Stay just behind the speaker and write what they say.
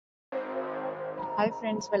Hi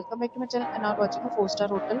friends, welcome back to my channel and are watching a 4-star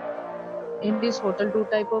hotel. In this hotel, two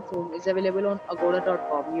type of room is available on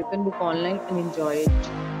agoda.com. You can book online and enjoy it.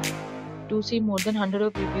 To see more than 100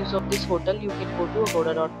 of reviews of this hotel, you can go to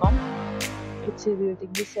agoda.com. Its rating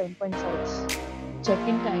is 7.6.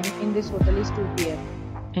 Check-in time in this hotel is 2 p.m.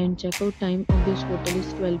 and check-out time of this hotel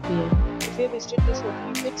is 12 p.m. If you have visited this hotel,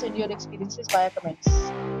 you can send your experiences via comments.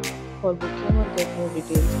 For booking or get more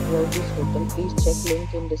details about this hotel, please check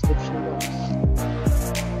link in description box.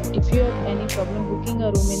 If you have any problem booking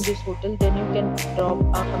a room in this hotel, then you can drop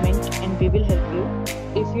a comment and we will help you.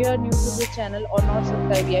 If you are new to this channel or not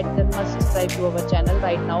subscribed yet, then must subscribe to our channel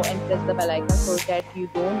right now and press the bell icon so that you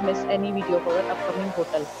don't miss any video of our upcoming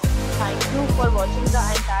hotel. Thank you for watching the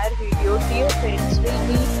entire video. Dear friends, we'll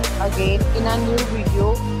meet again in a new video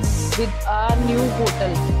with a new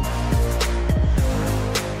hotel.